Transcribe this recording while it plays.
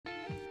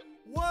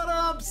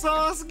up,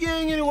 Sauce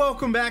Gang, and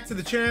welcome back to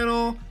the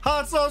channel.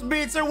 Hot Sauce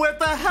Beats are with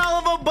a hell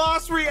of a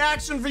boss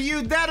reaction for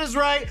you. That is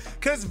right,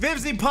 because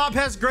Vivzie Pop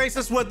has graced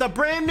us with a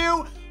brand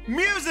new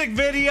music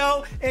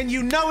video, and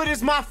you know it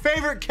is my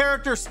favorite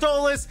character,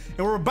 Stolas,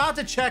 and we're about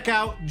to check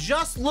out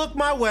Just Look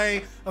My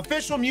Way,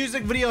 official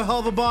music video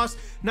Helluva boss.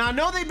 Now, I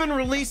know they've been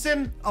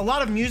releasing a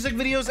lot of music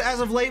videos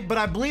as of late, but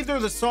I believe they're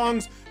the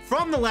songs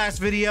from the last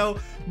video,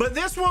 but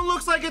this one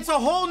looks like it's a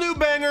whole new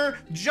banger,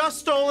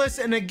 just Stolas,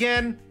 and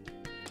again,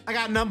 I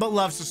got nothing but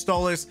love for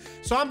Stolas,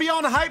 so I'm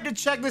beyond hyped to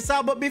check this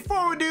out. But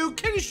before we do,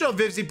 can you show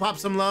Vivzie Pop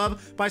some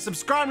love by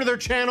subscribing to their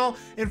channel?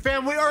 And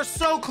fam, we are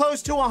so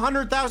close to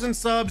 100,000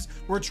 subs.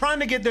 We're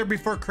trying to get there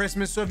before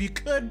Christmas, so if you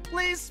could,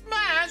 please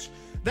smash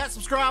that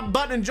subscribe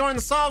button and join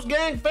the Sauce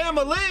Gang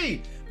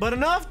family. But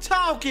enough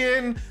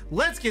talking,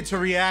 let's get to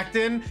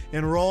reacting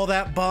and roll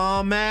that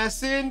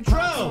bomb-ass intro.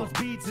 Hot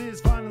Sauce Beats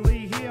is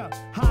finally here.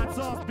 Hot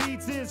Sauce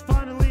Beats is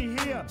finally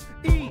here.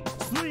 Eat,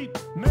 sleep,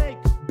 make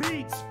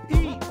beats.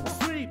 Eat,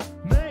 sleep,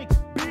 make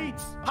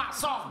beats. Hot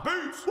Sauce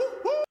Beats. Woo,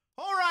 woo.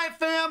 All right,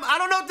 fam. I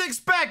don't know what to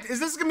expect. Is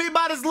this gonna be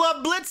about his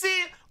love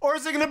Blitzy, or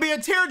is it gonna be a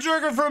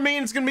tearjerker for me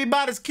and it's gonna be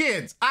about his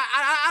kids?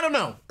 I don't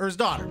know, or his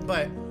daughter.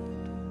 But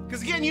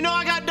because again, you know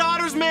I got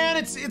daughters, man.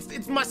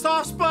 It's my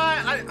soft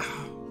spot.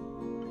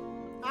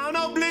 I don't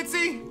know,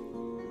 Blitzy.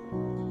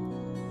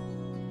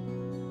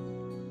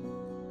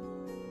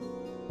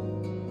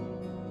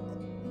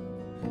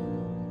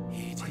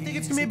 I think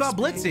it's gonna be about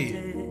Blitzy.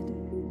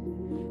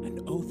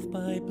 An oath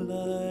by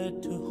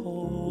blood to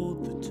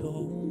hold the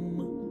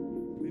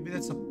tome. Maybe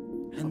that's a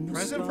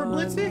present for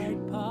Blitzy?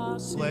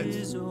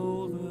 Blitz.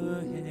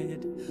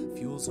 Overhead,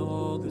 fuels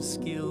all the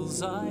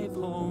skills I've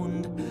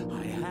honed.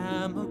 I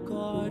am a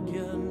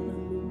guardian,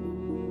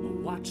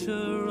 a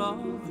watcher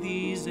of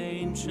these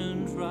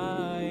ancient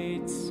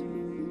rites.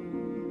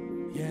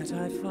 Yet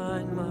I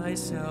find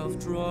myself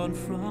drawn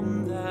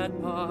from that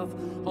path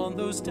on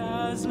those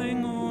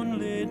dazzling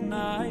moonlit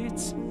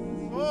nights.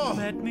 Oh.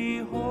 Let me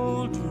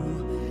hold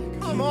you.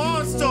 Come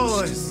on,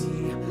 Stolas.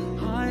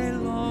 I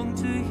long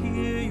to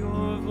hear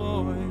your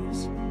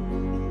voice,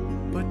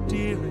 but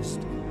dearest,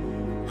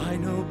 I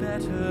know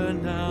better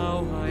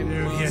now.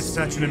 Dude, he has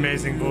such an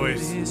amazing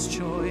voice. His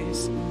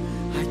choice.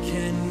 I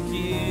can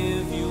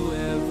give you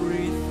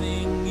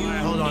everything you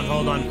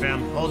hold on,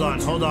 fam.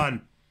 Hold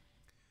on.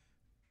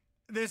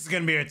 This is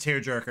gonna be a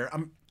tearjerker.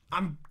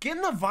 I'm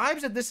getting the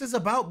vibes that this is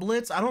about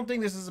Blitz. I don't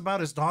think this is about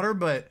his daughter,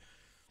 but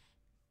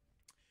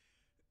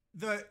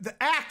the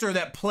actor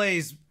that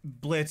plays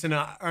Blitz and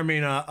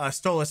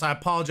Stolas, I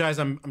apologize,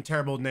 I'm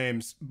terrible with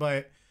names,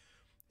 but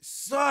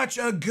such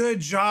a good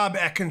job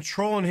at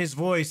controlling his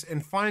voice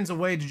and finds a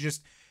way to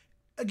just,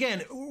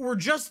 again, we're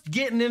just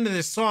getting into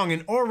this song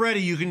and already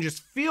you can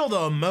just feel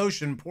the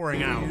emotion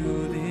pouring out.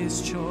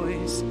 This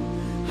choice,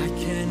 I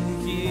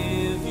can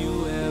give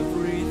you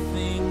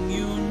everything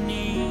you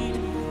need,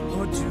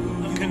 or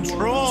do you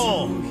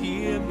control. Want to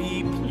hear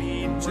me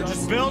plead? We're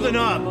just building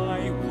up.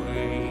 My way.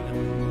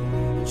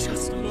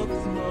 Just look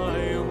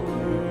my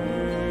way.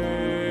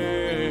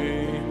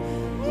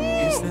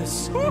 Is there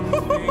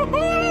something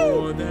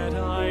more that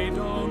I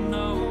don't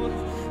know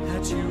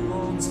that you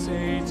won't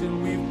say till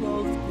we've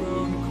both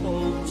grown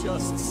cold?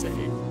 Just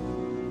say,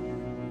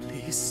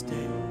 please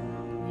stay.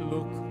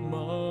 Look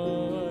my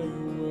way.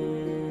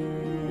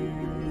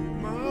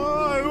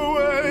 My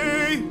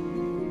way.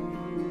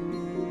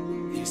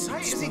 Is I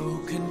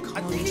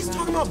think he's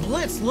talking about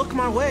Blitz. Look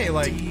my way.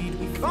 Like,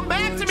 come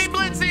back to me,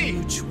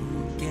 Blitzy.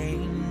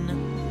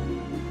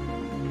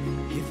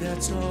 If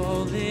that's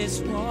all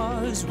this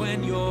was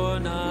when you're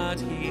not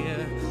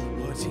here,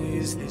 what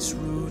is this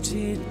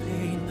rooted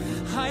pain?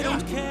 I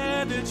don't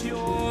care that you're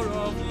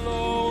of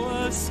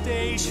lower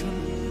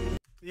station.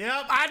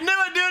 Yep, I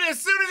knew it, dude. As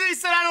soon as he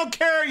said, I don't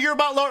care, you're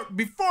about lower,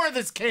 before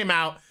this came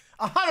out,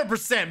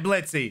 100%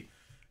 Blitzy.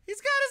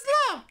 He's got his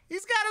love.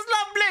 He's got his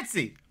love,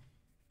 Blitzy.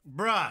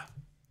 Bruh.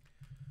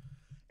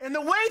 And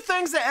the way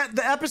things,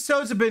 the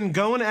episodes have been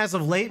going as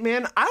of late,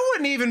 man, I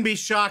wouldn't even be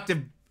shocked if,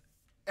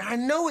 I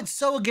know it's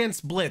so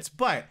against Blitz,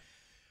 but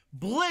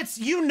Blitz,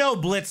 you know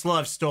Blitz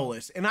loves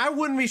Stolas. And I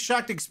wouldn't be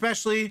shocked,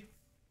 especially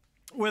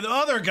with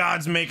other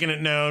gods making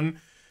it known,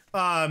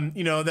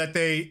 you know, that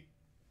they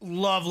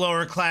love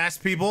lower class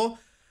people.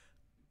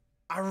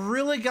 I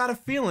really got a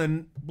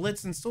feeling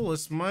Blitz and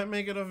Stolas might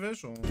make it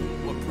official.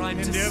 We're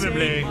primed to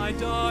save my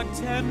dark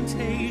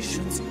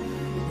temptations.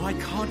 Why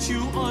can't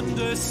you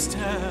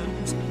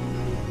understand?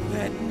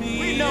 Let me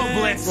We know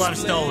Blitz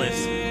loves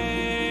Stolas.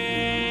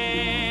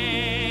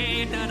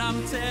 And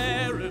I'm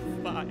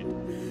terrified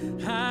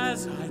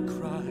as I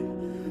cry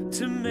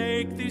to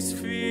make these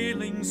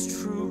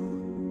feelings true.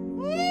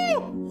 Woo!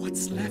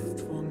 What's left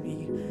for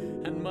me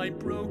and my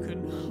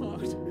broken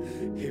heart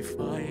if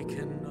I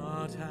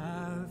cannot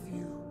have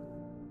you?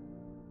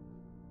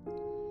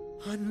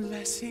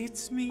 Unless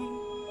it's me.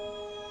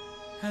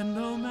 And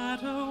no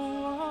matter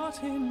what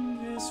in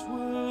this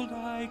world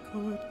I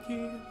could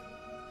give,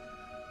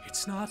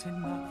 it's not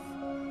enough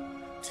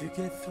to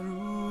get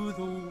through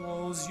the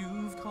walls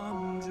you've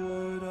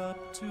conjured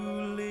up to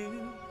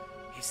live.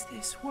 Is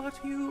this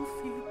what you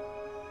feel?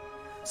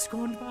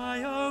 Scorned by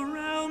a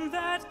realm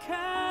that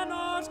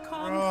cannot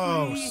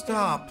comprehend. Bro,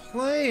 stop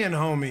playing,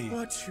 homie.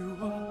 What you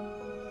are.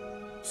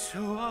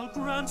 So I'll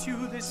grant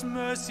you this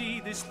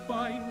mercy, this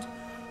bind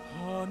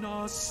on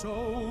our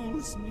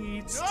souls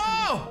needs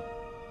to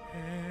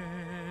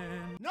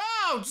end.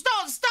 No,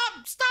 stop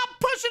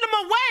pushing him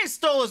away,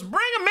 Stolas.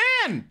 Bring him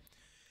in.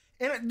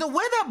 And the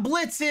way that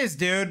Blitz is,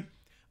 dude,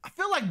 I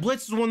feel like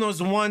Blitz is one of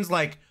those ones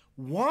like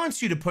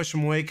wants you to push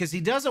him away because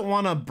he doesn't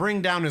want to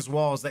bring down his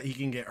walls that he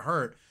can get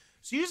hurt.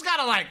 So you just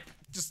gotta like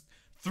just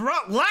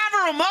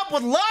lather him up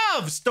with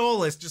love,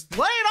 Stolas. Just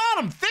lay it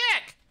on him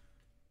thick.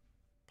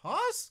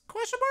 Pause?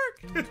 Question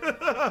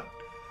mark?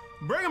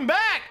 Bring him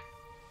back.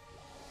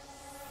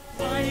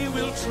 I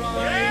will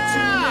try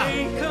to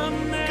make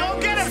amends.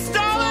 Go get him,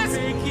 Stolas!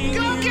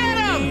 Go get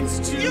him!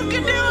 You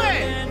can do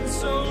it!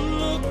 So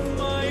look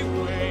my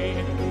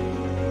way.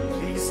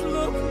 Please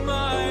look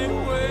my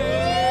way.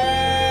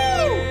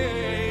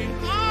 Woo!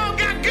 Oh,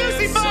 got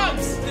goosey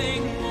bumps!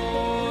 Something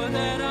more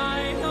that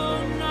I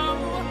don't know.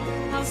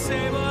 I'll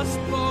save us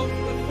both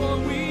before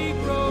we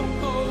grow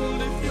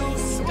cold if you'll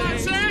stay.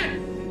 Watch it!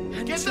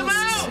 Get them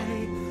out!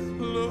 Say,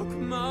 look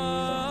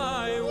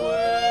my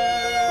way.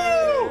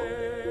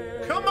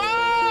 Come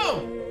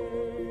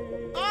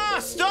on! Ah,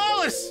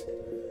 Stolas!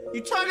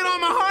 You tugging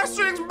on my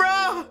heartstrings,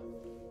 bro?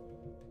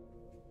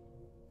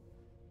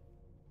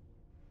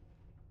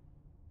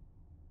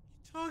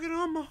 You tugging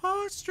on my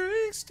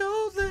heartstrings,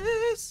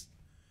 Stolas?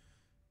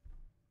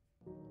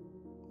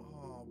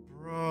 Oh,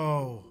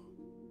 bro.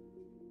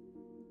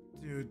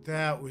 Dude,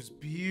 that was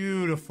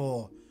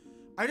beautiful.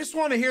 I just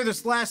want to hear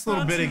this last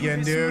little bit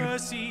again, dude.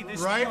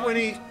 Right when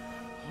he...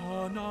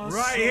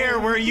 Right here,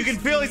 where you can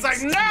feel he's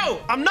like,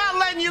 no! I'm not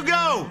letting you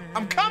go!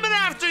 I'm coming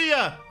after you!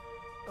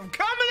 I'm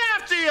coming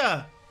after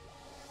you!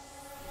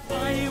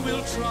 I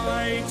will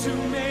try to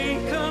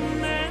make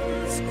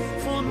amends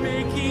for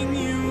making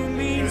you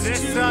mean. Dude,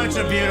 this is such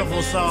a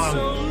beautiful song.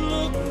 So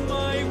look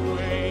my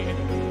way.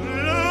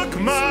 Look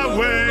my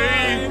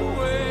way!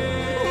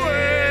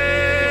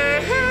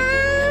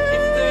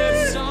 If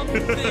there's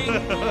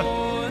something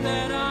more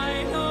that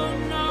I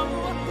don't know,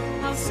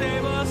 I'll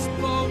save us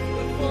both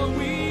before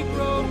we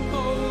grow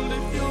cold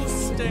if you'll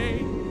stay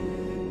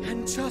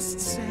and just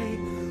say,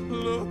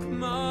 look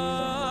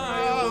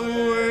my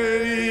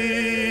way.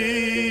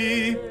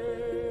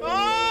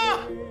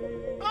 Ah!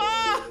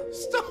 Ah!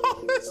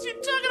 Stolas, you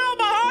took it on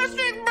my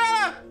heartstrings,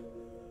 brother!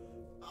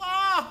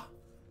 Ah!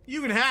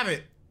 You can have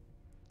it.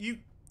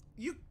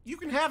 You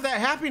can have that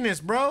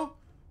happiness, bro.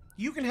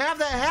 You can have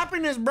that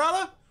happiness,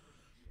 brother.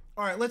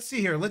 All right, let's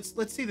see here. Let's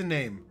see the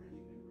name.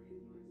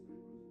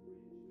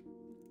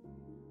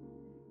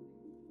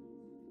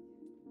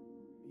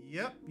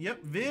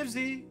 Yep,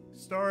 Vivzie,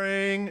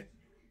 starring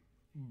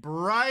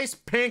Bryce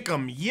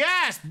Pinkham.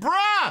 Yes,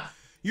 bruh!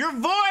 Your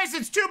voice,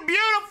 it's too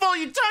beautiful.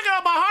 You took it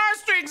on my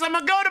heartstrings. I'm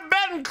gonna go to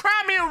bed and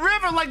cry me a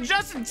river like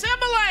Justin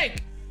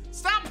Timberlake.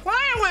 Stop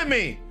playing with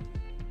me.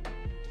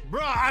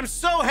 Bruh, I'm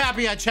so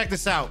happy I checked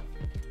this out.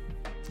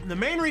 The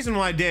main reason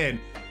why I did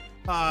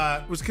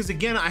was because,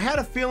 again, I had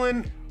a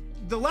feeling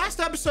the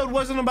last episode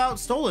wasn't about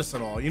Stolas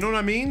at all. You know what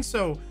I mean?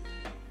 So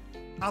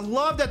I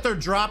love that they're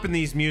dropping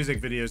these music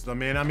videos, though,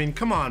 man. I mean,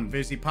 come on,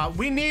 Vivzie Pop.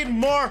 We need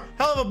more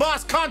Helluva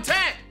Boss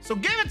content, so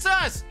give it to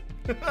us.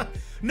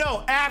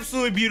 No,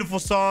 absolutely beautiful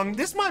song.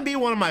 This might be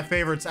one of my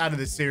favorites out of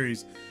this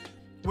series,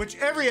 which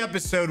every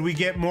episode we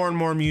get more and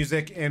more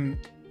music, and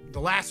the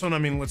last one, I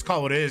mean, let's call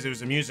it what it is. It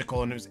was a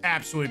musical, and it was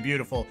absolutely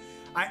beautiful.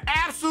 I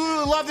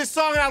absolutely love this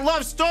song, and I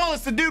love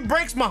Stolas. The dude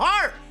breaks my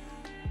heart.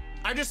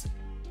 I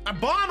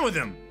bond with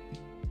him.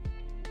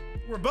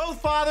 We're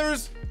both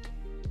fathers,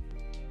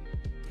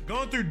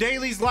 going through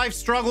daily life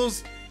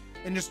struggles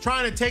and just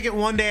trying to take it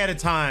one day at a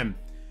time.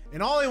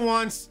 And all he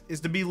wants is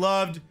to be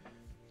loved,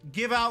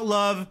 give out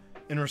love,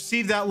 and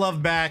receive that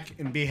love back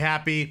and be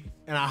happy.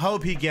 And I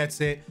hope he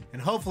gets it.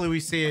 And hopefully we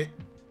see it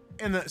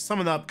in some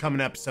of the upcoming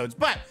episodes.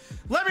 But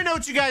let me know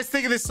what you guys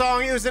think of this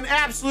song. It was an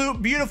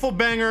absolute beautiful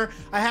banger.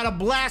 I had a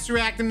blast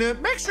reacting to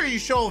it. Make sure you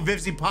show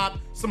Vivzie Pop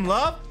some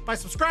love by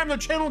subscribing to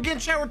the channel. Again,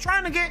 chat, we're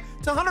trying to get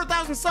to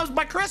 100,000 subs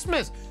by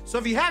Christmas. So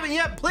if you haven't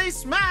yet, please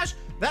smash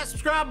that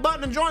subscribe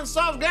button and join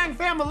Subs Gang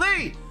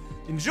family.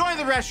 Enjoy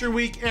the rest of your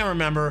week, and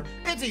remember,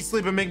 it's eat,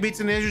 sleep, and make beats,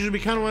 and as usual, be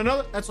kind of one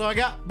another. That's all I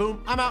got.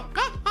 Boom, I'm out.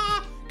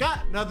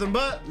 Got nothing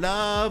but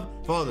love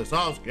for the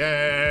Subs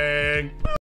Gang.